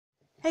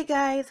Hey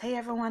guys, hey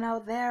everyone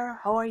out there,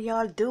 how are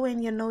y'all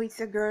doing? You know it's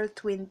your girl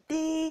Twin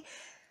D.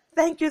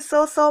 Thank you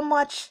so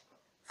much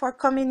for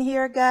coming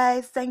here,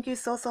 guys. Thank you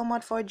so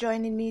much for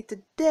joining me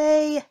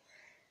today.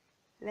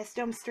 Let's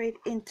jump straight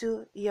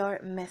into your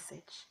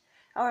message.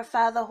 Our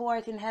Father who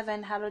art in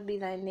heaven, hallowed be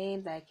thy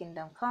name, thy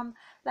kingdom come,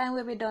 thy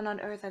will be done on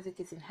earth as it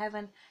is in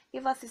heaven.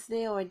 Give us this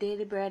day our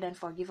daily bread and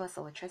forgive us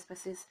our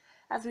trespasses,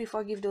 as we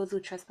forgive those who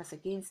trespass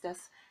against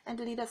us. And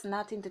lead us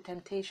not into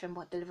temptation,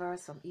 but deliver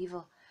us from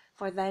evil.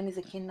 For thine is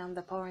the kingdom,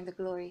 the power, and the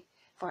glory,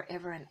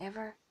 forever and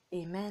ever.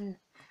 Amen.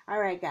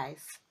 Alright,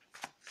 guys.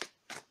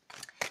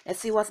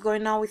 Let's see what's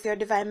going on with your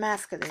divine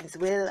masculines.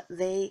 Will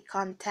they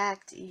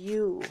contact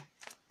you?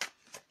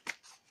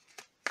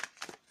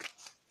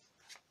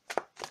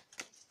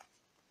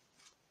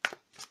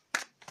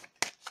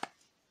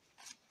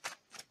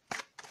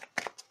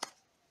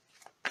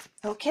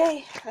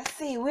 Okay, let's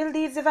see. Will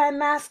these divine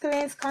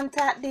masculines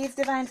contact these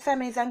divine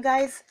feminines? And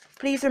guys,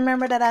 please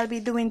remember that I'll be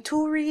doing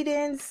 2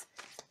 readings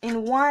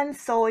in one.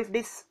 So if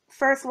this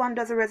first one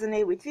doesn't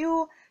resonate with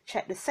you,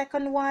 check the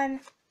second one.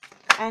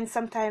 And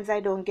sometimes I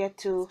don't get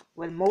to,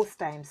 well, most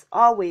times,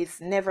 always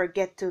never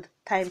get to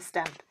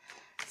timestamp.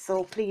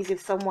 So please,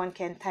 if someone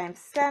can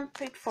timestamp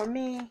it for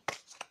me.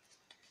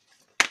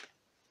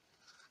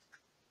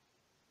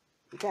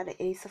 You got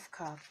the Ace of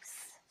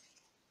Cups.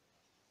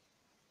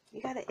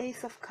 You got the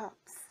Ace of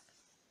Cups.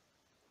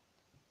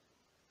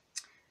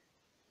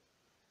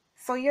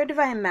 So your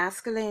divine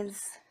masculines,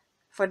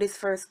 for this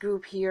first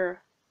group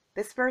here,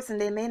 this person,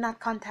 they may not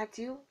contact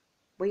you,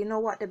 but you know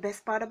what the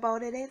best part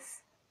about it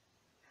is?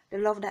 The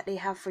love that they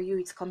have for you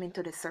is coming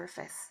to the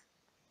surface.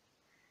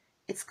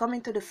 It's coming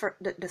to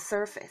the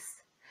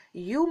surface.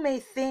 You may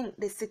think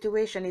the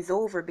situation is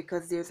over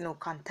because there's no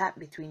contact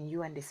between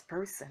you and this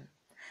person.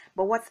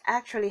 But what's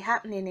actually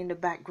happening in the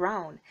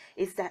background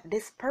is that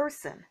this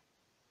person,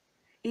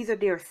 either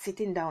they're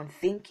sitting down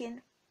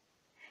thinking,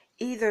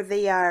 either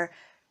they are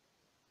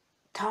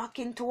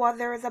talking to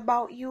others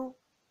about you,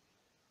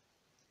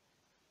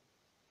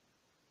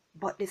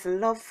 but this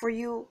love for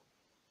you,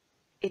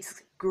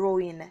 it's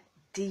growing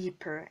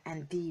deeper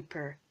and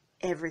deeper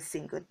every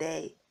single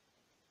day.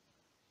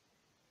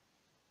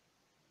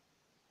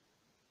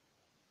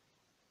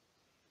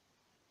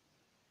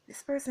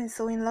 This person is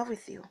so in love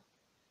with you,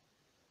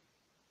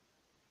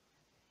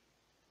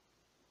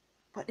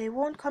 but they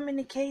won't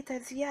communicate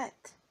as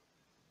yet.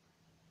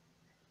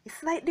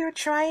 It's like they're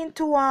trying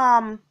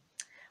to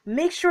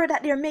make sure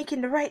that they're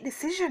making the right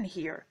decision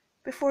here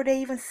before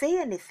they even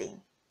say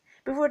anything,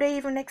 before they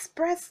even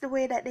express the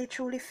way that they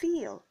truly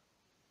feel.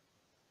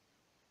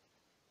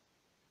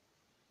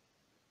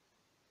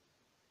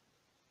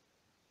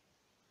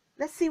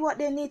 Let's see what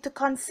they need to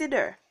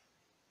consider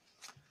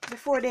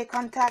before they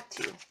contact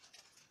you.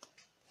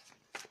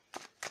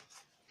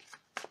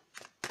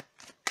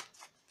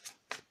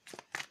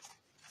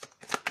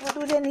 What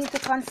do they need to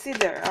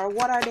consider, or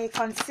what are they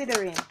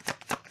considering,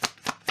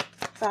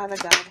 Father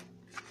God?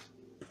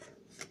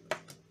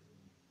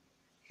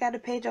 Got the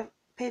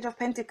Page of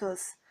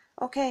Pentacles.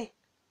 Okay.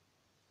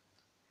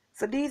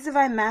 So these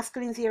divine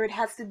masculines here, it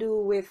has to do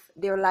with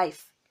their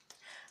life.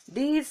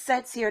 These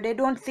sets here, they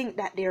don't think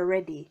that they're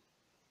ready.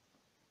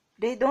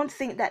 They don't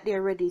think that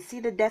they're ready.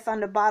 See the Death on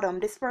the bottom?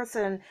 This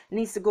person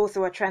needs to go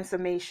through a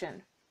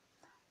transformation.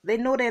 They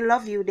know they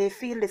love you. They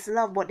feel this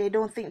love, but they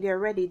don't think they're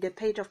ready. The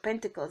Page of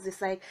Pentacles.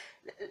 It's like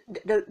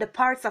the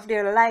parts of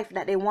their life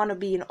that they want to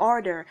be in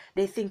order,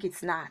 they think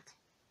it's not.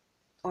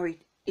 Or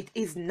it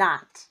is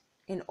not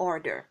in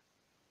order.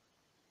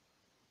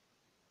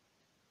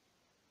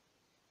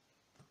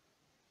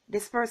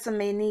 This person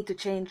may need to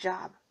change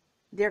job.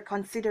 They're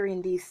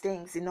considering these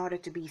things in order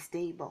to be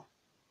stable.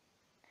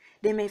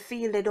 They may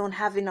feel they don't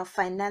have enough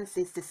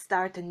finances to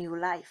start a new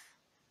life.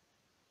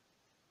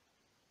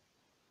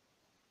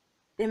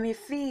 They may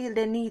feel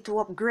they need to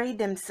upgrade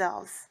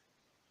themselves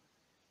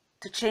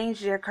to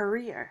change their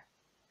career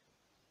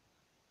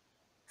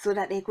so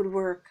that they could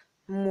work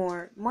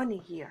more money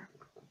here.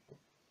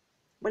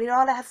 But it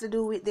all has to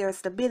do with their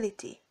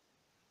stability.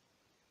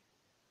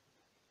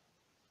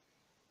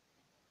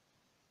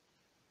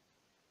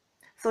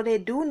 So they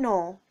do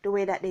know the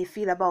way that they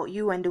feel about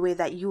you and the way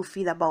that you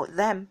feel about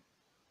them.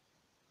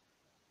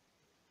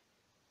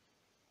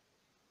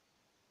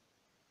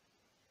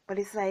 But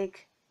it's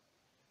like,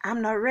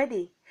 I'm not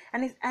ready.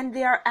 And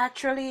they are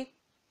actually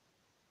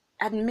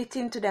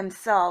admitting to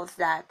themselves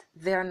that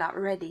they're not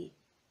ready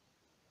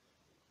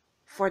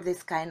for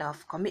this kind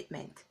of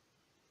commitment.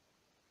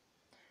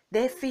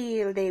 They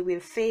feel they will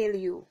fail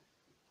you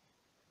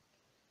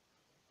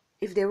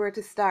if they were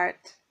to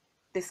start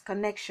this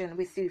connection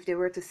with you, if they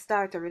were to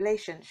start a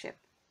relationship.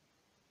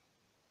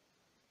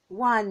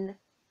 One,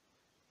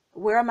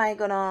 where am I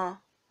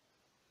gonna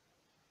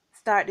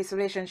start this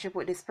relationship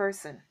with this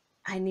person?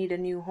 I need a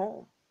new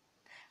home.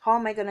 How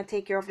am I gonna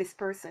take care of this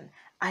person?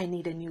 I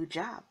need a new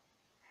job.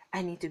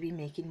 I need to be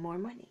making more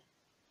money.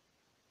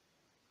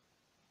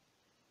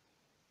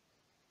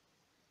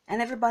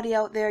 And everybody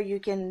out there,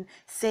 you can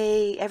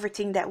say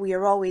everything that we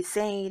are always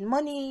saying.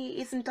 Money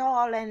isn't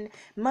all, and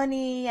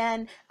money,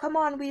 and come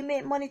on, we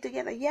make money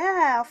together.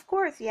 Yeah, of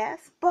course,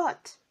 yes.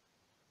 But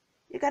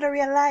you got to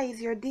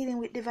realize you're dealing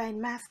with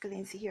divine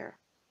masculines here.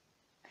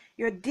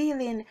 You're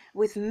dealing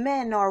with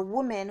men or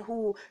women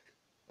who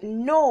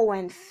know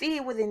and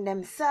feel within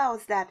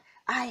themselves that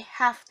I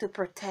have to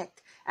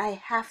protect, I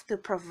have to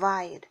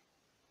provide.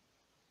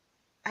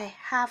 I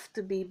have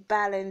to be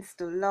balanced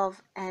to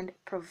love and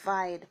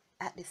provide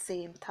at the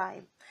same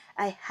time.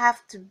 I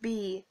have to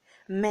be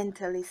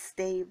mentally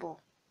stable.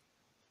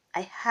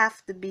 I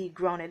have to be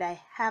grounded. I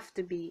have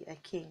to be a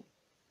king.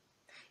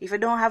 If you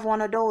don't have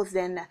one of those,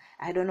 then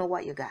I don't know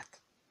what you got,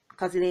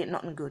 because it ain't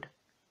nothing good.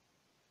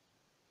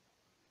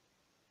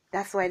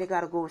 That's why they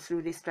got to go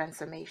through this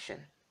transformation.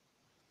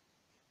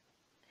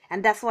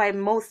 And that's why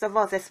most of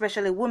us,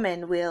 especially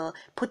women, will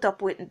put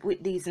up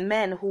with these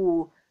men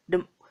who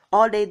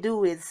all they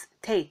do is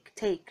take,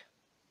 take.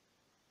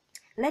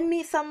 Lend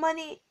me some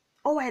money.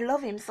 Oh, I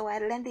love him, so I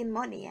lend him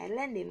money. I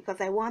lend him because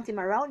I want him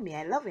around me.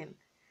 I love him.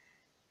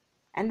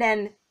 And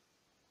then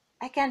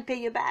I can't pay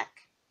you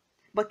back.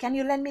 But can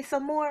you lend me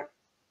some more?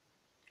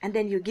 And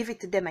then you give it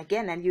to them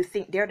again and you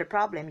think they're the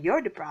problem.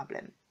 You're the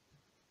problem.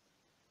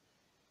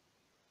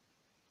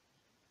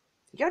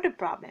 You're the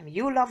problem.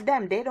 You love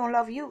them. They don't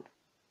love you.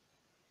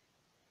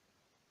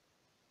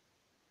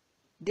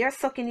 They're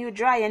sucking you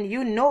dry and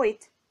you know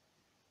it.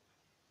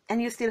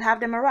 And you still have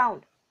them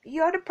around.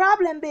 You're the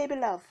problem, baby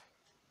love.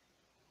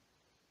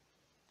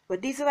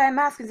 But these are why I'm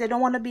asking. They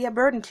don't want to be a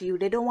burden to you.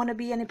 They don't want to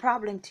be any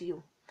problem to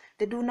you.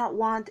 They do not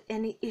want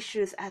any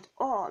issues at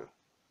all.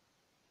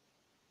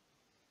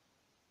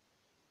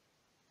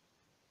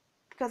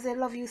 Because they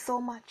love you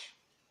so much.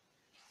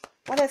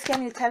 What else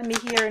can you tell me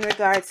here in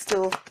regards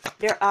to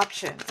their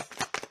options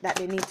that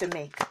they need to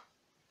make?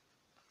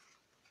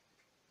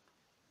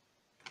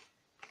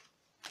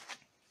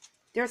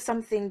 There's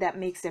something that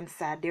makes them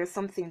sad. There's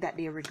something that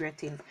they're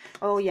regretting.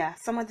 Oh yeah,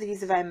 some of these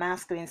divine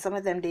masculine, some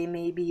of them, they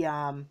may be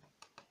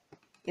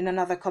in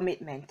another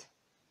commitment.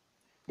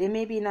 They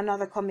may be in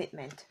another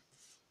commitment.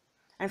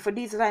 And for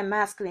these divine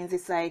masculines,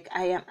 it's like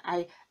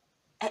I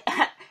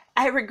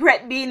I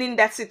regret being in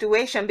that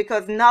situation,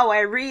 because now I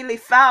really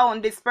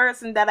found this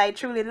person that I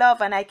truly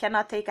love and I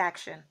cannot take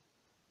action.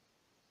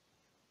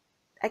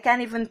 I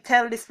can't even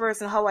tell this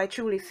person how I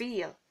truly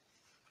feel.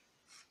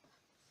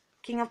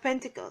 King of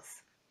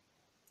Pentacles.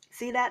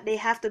 See that? They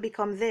have to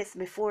become this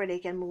before they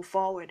can move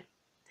forward.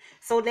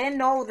 So they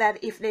know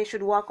that if they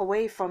should walk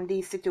away from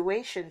these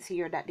situations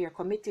here that they're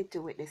committed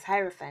to with this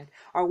Hierophant,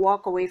 or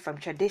walk away from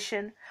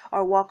tradition,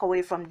 or walk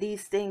away from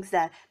these things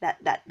that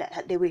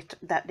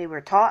they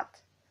were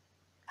taught,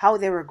 how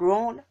they were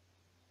grown,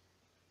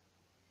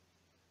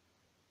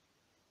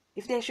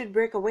 if they should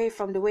break away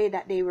from the way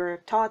that they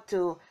were taught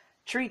to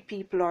treat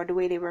people, or the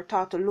way they were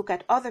taught to look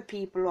at other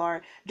people,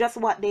 or just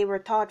what they were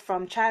taught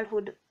from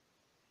childhood,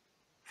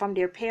 from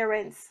their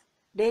parents,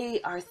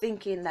 they are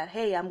thinking that,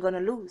 hey, I'm going to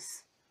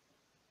lose.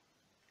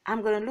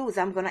 I'm going to lose.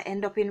 I'm going to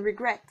end up in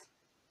regret.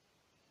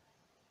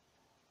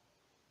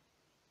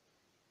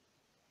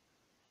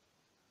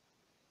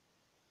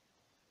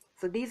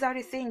 So these are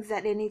the things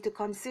that they need to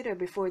consider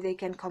before they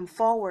can come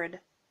forward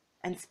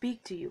and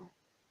speak to you.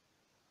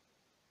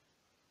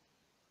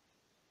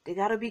 They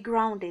got to be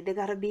grounded. They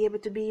got to be able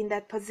to be in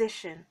that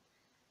position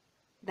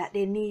that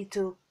they need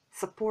to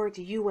support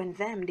you and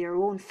them, their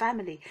own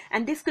family.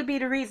 And this could be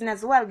the reason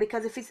as well,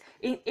 because if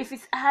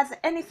it has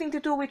anything to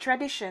do with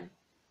tradition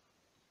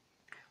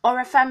or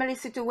a family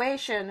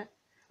situation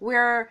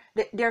where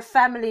their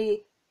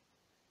family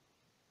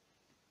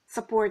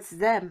supports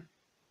them,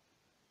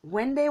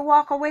 when they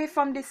walk away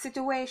from this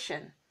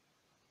situation,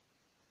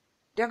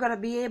 they're going to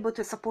be able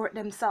to support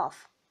themselves.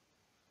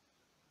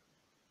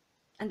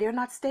 And they're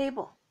not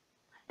stable.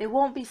 They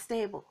won't be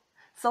stable.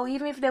 So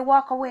even if they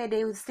walk away,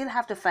 they will still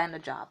have to find a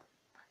job.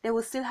 They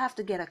will still have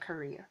to get a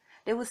career.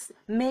 They will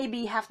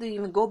maybe have to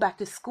even go back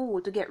to school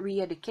to get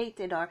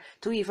re-educated, or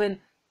to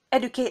even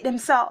educate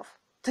themselves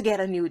to get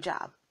a new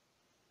job.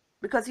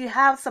 Because you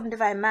have some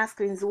divine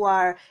masculines who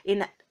are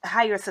in a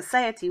higher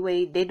society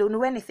where they don't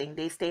do anything.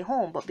 They stay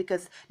home. But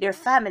because their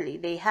family,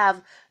 they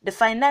have the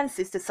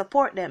finances to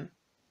support them,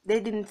 they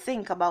didn't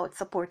think about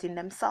supporting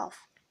themselves.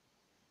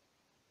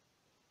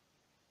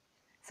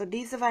 So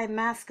these divine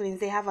masculines,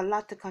 they have a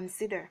lot to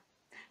consider.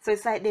 So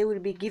it's like they will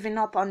be giving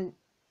up on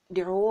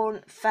their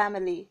own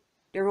family,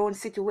 their own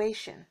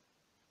situation.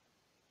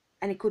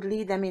 And it could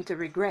lead them into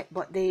regret,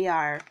 but they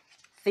are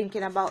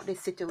thinking about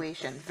this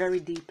situation very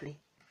deeply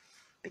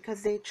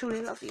because they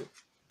truly love you.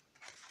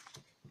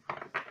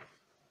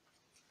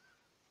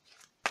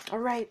 All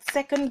right,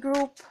 second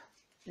group,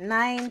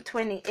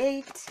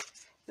 928.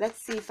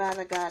 Let's see,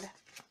 Father God.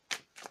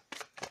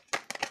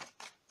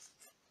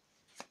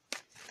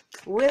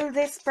 Will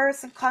this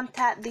person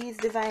contact these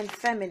divine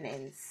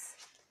feminines?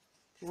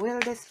 Will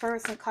this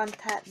person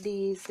contact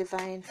these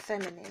divine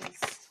feminines?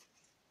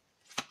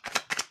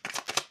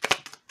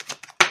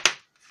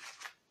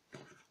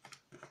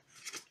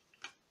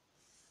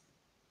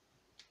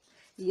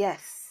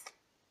 Yes.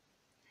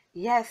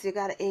 Yes, you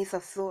got an Ace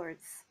of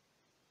Swords.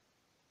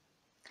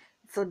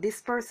 So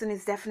this person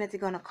is definitely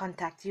going to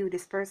contact you.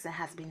 This person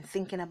has been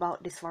thinking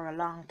about this for a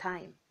long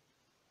time.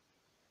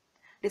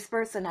 This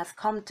person has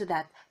come to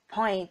that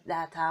point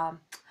that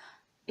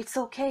it's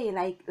okay,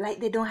 like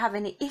they don't have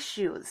any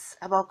issues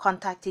about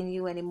contacting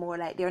you anymore.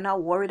 Like they're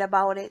not worried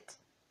about it.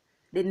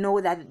 They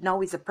know that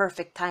now is the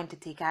perfect time to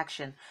take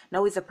action.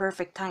 Now is the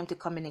perfect time to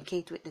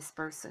communicate with this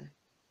person.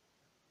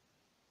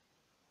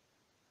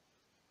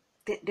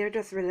 They're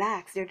just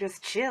relaxed. They're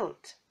just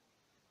chilled.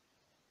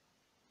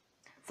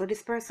 So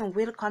this person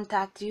will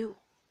contact you.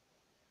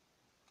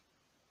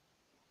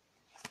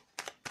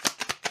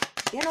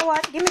 You know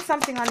what? Give me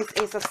something on this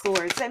Ace of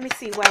Swords. Let me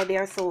see why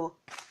they're so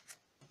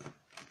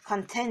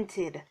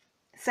contented.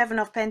 Seven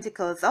of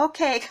Pentacles.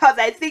 Okay, because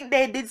I think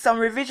they did some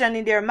revision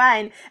in their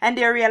mind and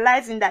they're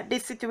realizing that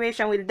this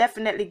situation will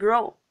definitely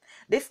grow.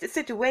 This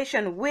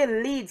situation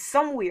will lead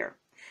somewhere.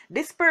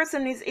 This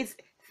person is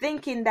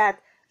thinking that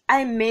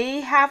I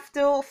may have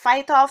to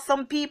fight off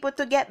some people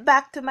to get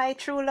back to my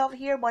true love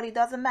here, but it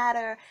doesn't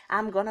matter.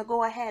 I'm gonna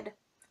go ahead.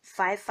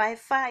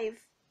 555.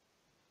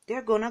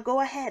 They're gonna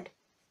go ahead.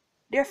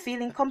 They're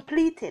feeling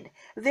completed.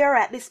 They're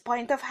at this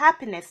point of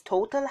happiness,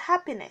 total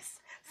happiness,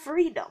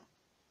 freedom.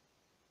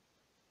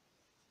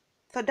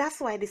 So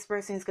that's why this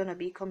person is going to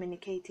be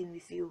communicating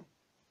with you.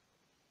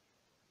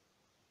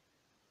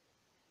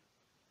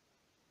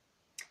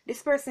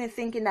 This person is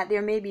thinking that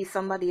there may be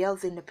somebody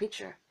else in the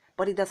picture,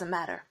 but it doesn't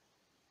matter.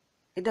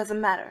 It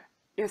doesn't matter.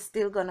 They're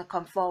still going to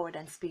come forward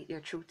and speak their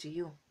truth to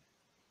you.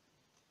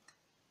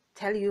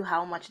 Tell you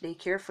how much they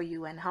care for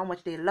you and how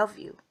much they love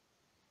you.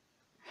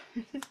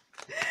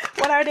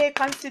 What are they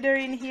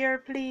considering here,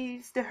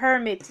 please? The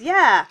Hermit.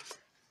 Yeah.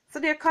 So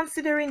they're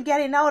considering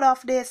getting out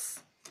of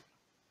this.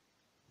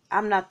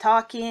 I'm not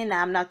talking.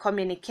 I'm not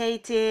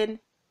communicating.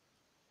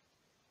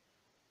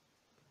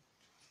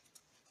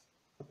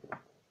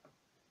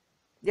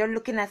 They're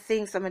looking at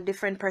things from a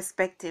different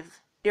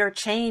perspective. They're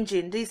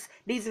changing. These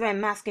when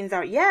masculines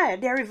are, yeah,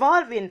 they're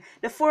evolving.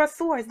 The Four of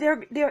Swords,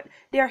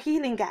 they're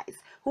healing, guys.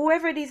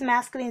 Whoever these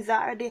masculines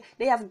are,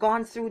 they have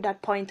gone through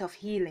that point of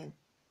healing.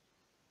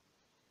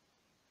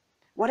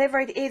 Whatever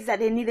it is that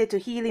they needed to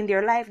heal in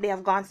their life, they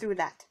have gone through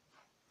that.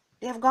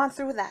 They have gone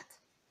through that.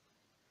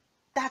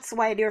 That's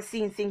why they're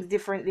seeing things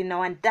differently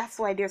now, and that's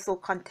why they're so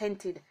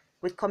contented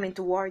with coming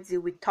towards you,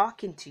 with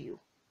talking to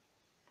you.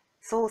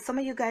 So some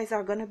of you guys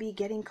are going to be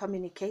getting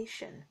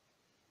communication.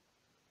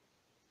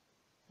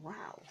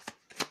 Wow.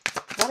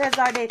 What else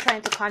are they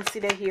trying to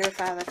consider here,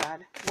 Father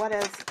God? What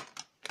else?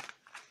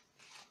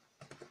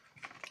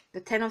 The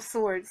Ten of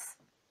Swords.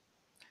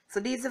 So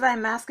these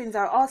divine masculines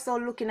are also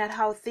looking at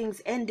how things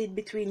ended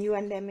between you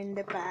and them in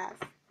the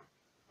past.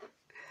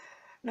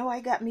 No, I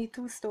got me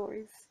two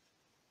stories.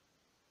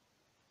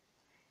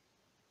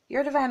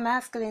 Your divine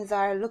masculines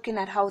are looking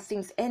at how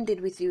things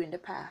ended with you in the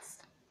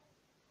past.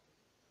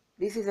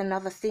 This is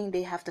another thing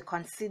they have to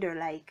consider,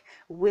 like,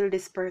 will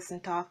this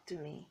person talk to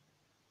me?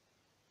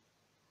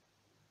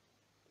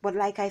 But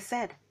like I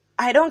said,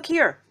 I don't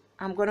care.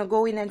 I'm going to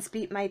go in and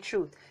speak my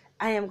truth.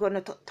 I am going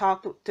to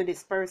talk to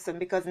this person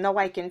because now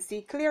I can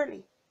see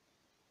clearly.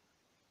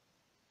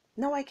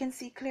 Now I can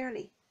see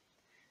clearly.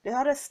 The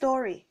other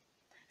story.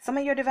 Some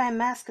of your divine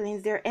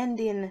masculines, they're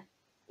ending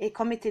a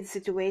committed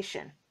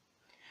situation.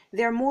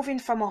 They're moving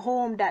from a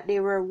home that they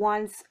were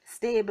once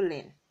stable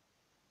in.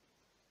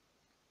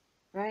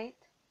 Right?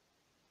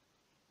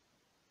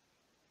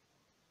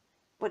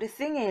 But the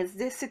thing is,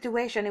 this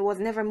situation, it was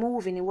never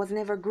moving. It was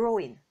never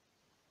growing.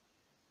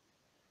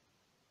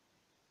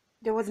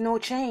 There was no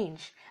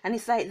change. And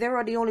it's like they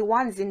were the only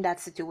ones in that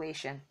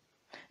situation.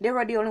 They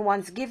were the only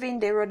ones giving.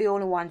 They were the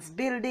only ones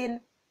building.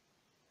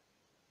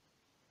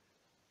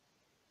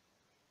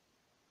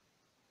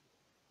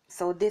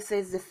 So this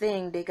is the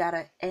thing they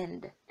gotta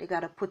end. They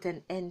gotta put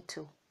an end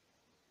to.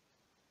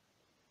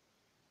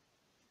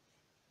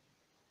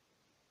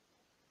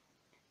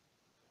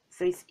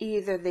 So it's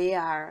either they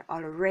are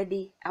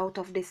already out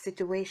of this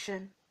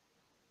situation,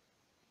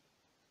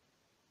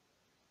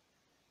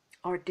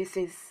 or this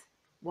is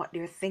what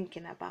they're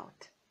thinking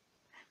about.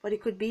 But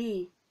it could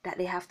be that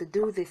they have to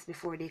do this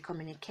before they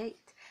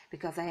communicate,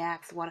 because I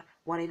asked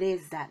what it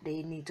is that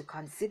they need to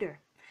consider.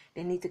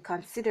 They need to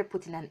consider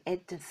putting an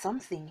end to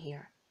something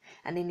here,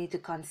 and they need to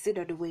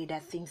consider the way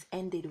that things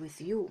ended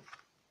with you.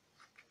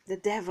 The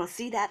Devil,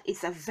 see that?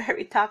 It's a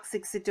very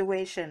toxic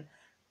situation.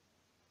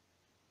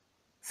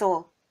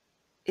 So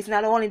it's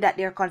not only that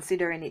they're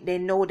considering it, they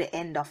know the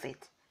end of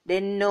it. They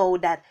know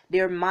that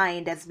their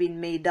mind has been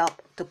made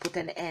up to put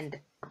an end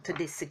to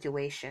this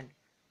situation.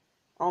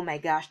 Oh my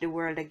gosh, the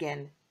world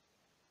again.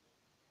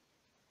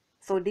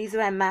 So these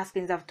divine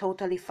masculines have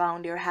totally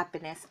found their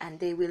happiness, and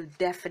they will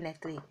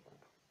definitely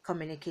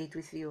communicate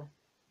with you.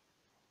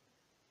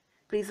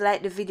 Please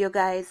like the video,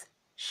 guys.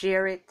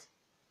 Share it.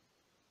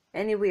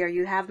 Anywhere.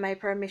 You have my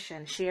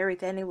permission. Share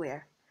it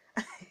anywhere.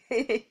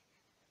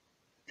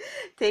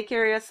 Take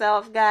care of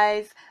yourself,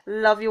 guys.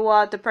 Love you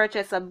all. To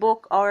purchase a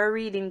book or a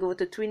reading, go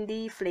to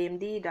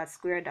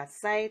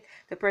twindy.flamed.square.site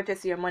to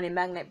purchase your money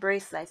magnet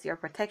bracelets, your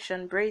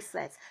protection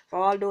bracelets. For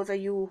all those of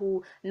you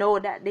who know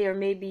that there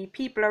may be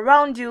people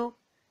around you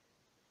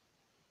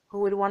who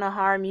would want to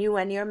harm you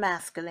and your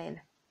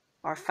masculine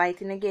or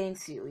fighting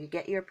against you, you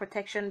get your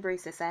protection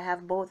bracelets. I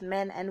have both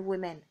men and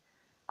women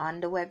on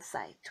the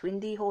website,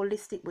 Twindy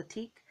Holistic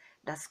Boutique.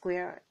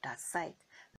 Square.site.